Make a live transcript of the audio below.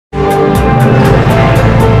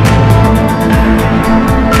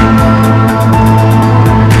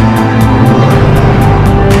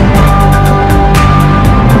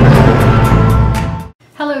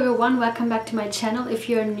If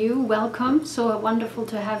you're new, welcome. So wonderful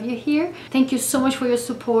to have you here. Thank you so much for your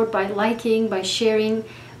support by liking, by sharing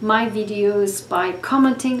my videos, by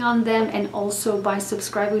commenting on them, and also by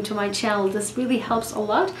subscribing to my channel. This really helps a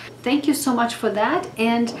lot. Thank you so much for that.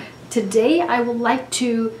 And today I would like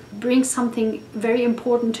to bring something very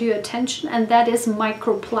important to your attention, and that is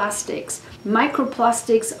microplastics.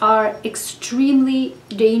 Microplastics are extremely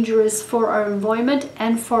dangerous for our environment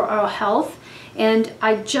and for our health. And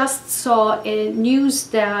I just saw in news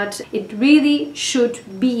that it really should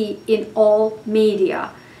be in all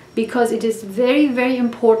media, because it is very, very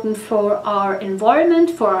important for our environment,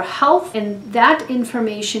 for our health. And that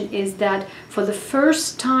information is that for the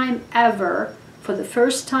first time ever,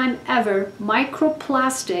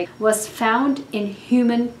 microplastic was found in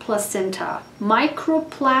human placenta.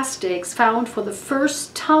 Microplastics found for the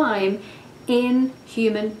first time in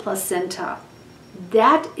human placenta.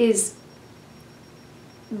 That is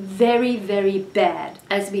very, very bad.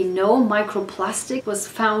 As we know, microplastic was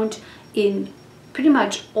found in pretty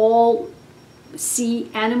much all sea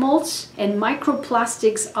animals, and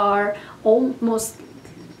microplastics are almost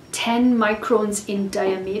 10 microns in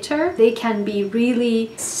diameter. They can be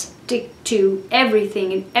really stick to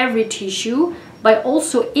everything in every tissue by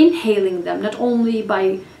also inhaling them, not only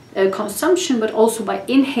by consumption but also by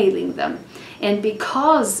inhaling them. And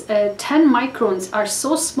because 10 microns are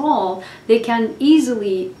so small, they can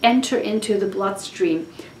easily enter into the bloodstream.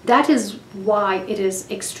 That is why it is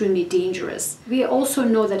extremely dangerous. We also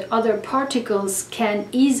know that other particles can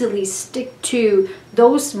easily stick to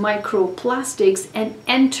those microplastics and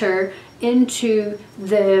enter into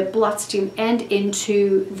the bloodstream and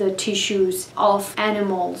into the tissues of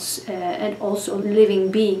animals and also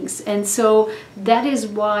living beings. And so that is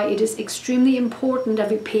why it is extremely important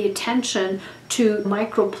that we pay attention to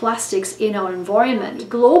microplastics in our environment.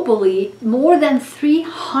 Globally, more than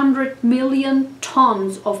 300 million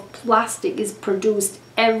tons of plastic is produced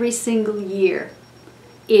every single year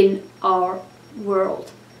in our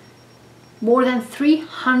world. More than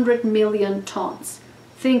 300 million tons.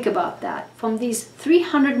 Think about that. From these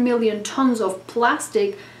 300 million tons of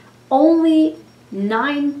plastic, only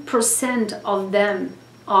 9% of them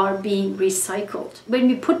are being recycled. When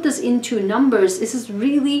we put this into numbers, this is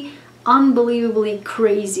really unbelievably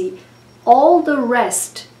crazy. All the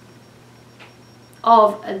rest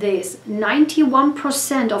of this,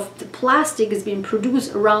 91% of the plastic is being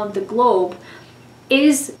produced around the globe,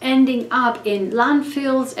 is ending up in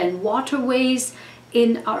landfills and waterways,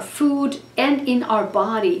 in our food and in our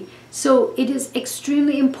body. So it is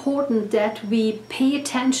extremely important that we pay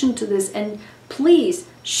attention to this, and please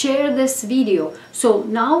share this video. So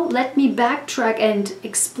now let me backtrack and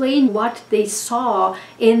explain what they saw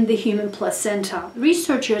in the human placenta.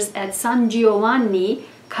 Researchers at San Giovanni,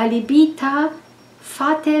 Calibita,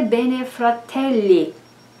 Fatebenefratelli,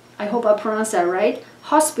 I hope I pronounced that right,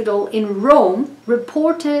 hospital in Rome,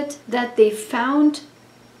 reported that they found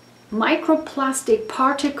microplastic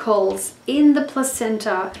particles in the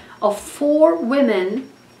placenta of 4 women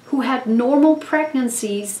who had normal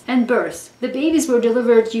pregnancies and births. The babies were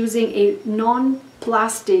delivered using a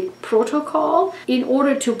non-plastic protocol in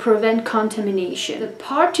order to prevent contamination. The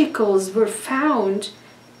particles were found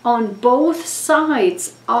on both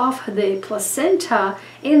sides of the placenta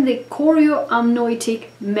in the chorioamniotic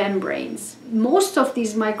membranes. Most of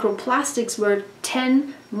these microplastics were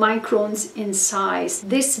 10 microns in size.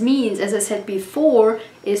 This means, as I said before,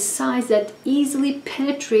 a size that easily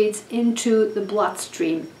penetrates into the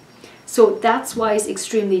bloodstream. So that's why it's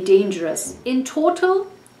extremely dangerous. In total,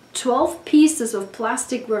 12 pieces of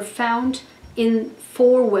plastic were found in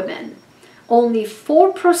 4 women. Only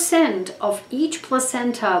 4% of each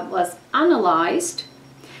placenta was analyzed,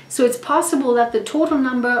 so it's possible that the total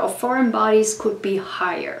number of foreign bodies could be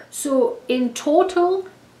higher. So in total,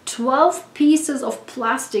 12 pieces of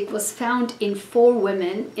plastic was found in 4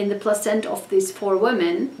 women, in the placenta of these 4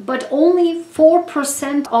 women, but only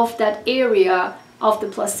 4% of that area of the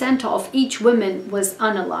placenta of each woman was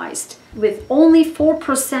analyzed. With only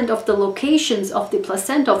 4% of the locations of the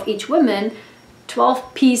placenta of each woman,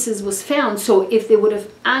 12 pieces was found. So if they would have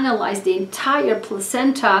analyzed the entire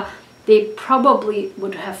placenta, they probably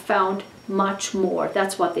would have found much more.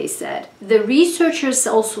 That's what they said. The researchers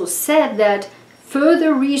also said that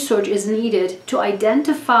further research is needed to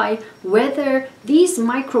identify whether these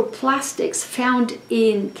microplastics found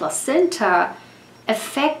in placenta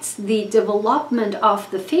affects the development of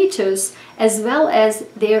the fetus as well as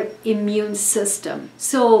their immune system.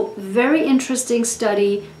 So very interesting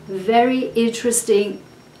study, very interesting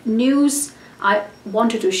news. I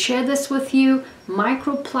wanted to share this with you.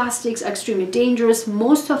 Microplastics are extremely dangerous,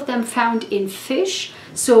 most of them found in fish.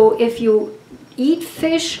 So if you eat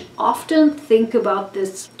fish, often think about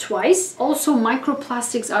this twice. Also,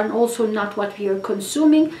 microplastics are also not what we are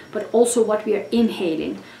consuming, but also what we are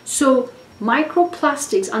inhaling. So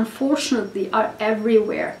microplastics, unfortunately, are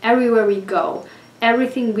everywhere we go,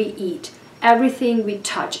 everything we eat, everything we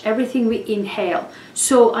touch, everything we inhale.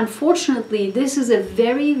 So unfortunately, this is a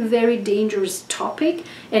very, very dangerous topic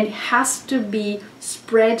and has to be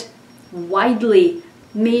spread widely,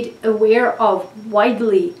 made aware of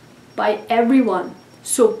widely by everyone.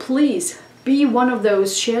 So please be one of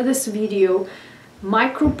those, share this video.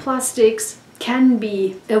 Microplastics can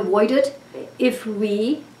be avoided if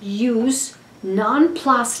we use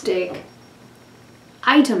non-plastic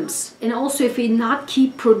items, and also if we not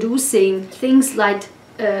keep producing things like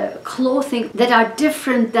clothing that are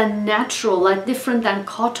different than natural, like different than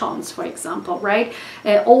cottons, for example, right?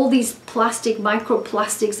 All these plastic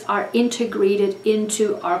microplastics are integrated into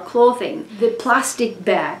our clothing. The plastic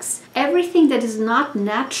bags, everything that is not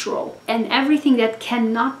natural and everything that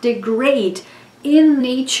cannot degrade in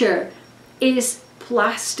nature is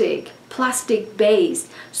plastic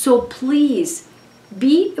based. So please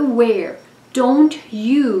be aware. Don't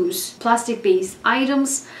use plastic-based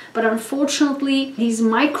items, but unfortunately these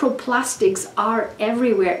microplastics are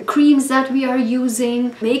everywhere. Creams that we are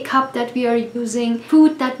using, makeup that we are using,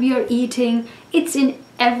 food that we are eating, it's in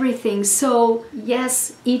everything. So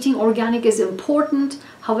yes, eating organic is important.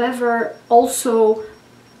 However, also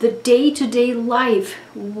the day-to-day life,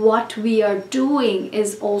 what we are doing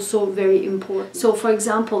is also very important. So for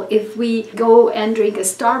example, if we go and drink a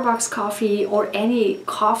Starbucks coffee or any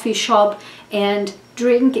coffee shop and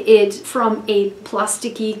drink it from a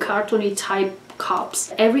plasticky, cartony type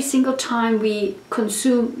cups, every single time we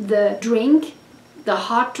consume the drink, the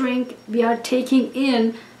hot drink, we are taking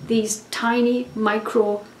in these tiny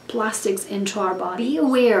microplastics into our body. Be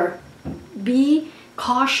aware, be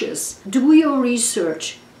cautious, do your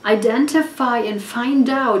research. Identify and find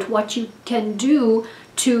out what you can do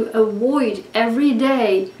to avoid every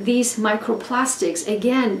day these microplastics.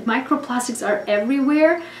 Again, microplastics are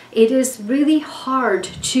everywhere. It is really hard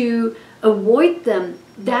to avoid them.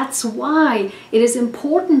 That's why it is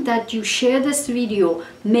important that you share this video,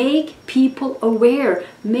 make people aware,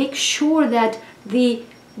 make sure that the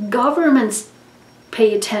governments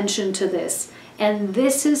pay attention to this. And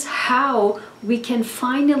this is how we can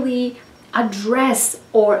finally address,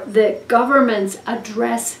 or the governments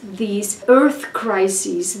address, these earth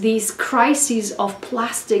crises, these crises of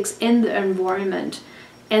plastics in the environment,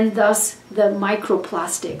 and thus the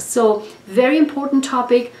microplastics. So very important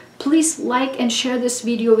topic. Please like and share this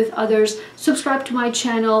video with others. Subscribe to my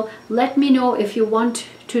channel. Let me know if you want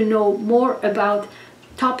to know more about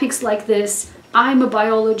topics like this. I'm a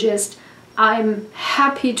biologist. I'm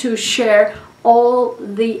happy to share all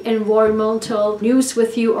the environmental news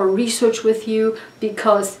with you or research with you,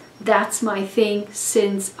 because that's my thing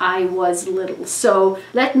since I was little. So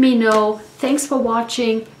let me know. Thanks for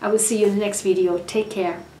watching. I will see you in the next video. Take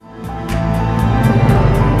care.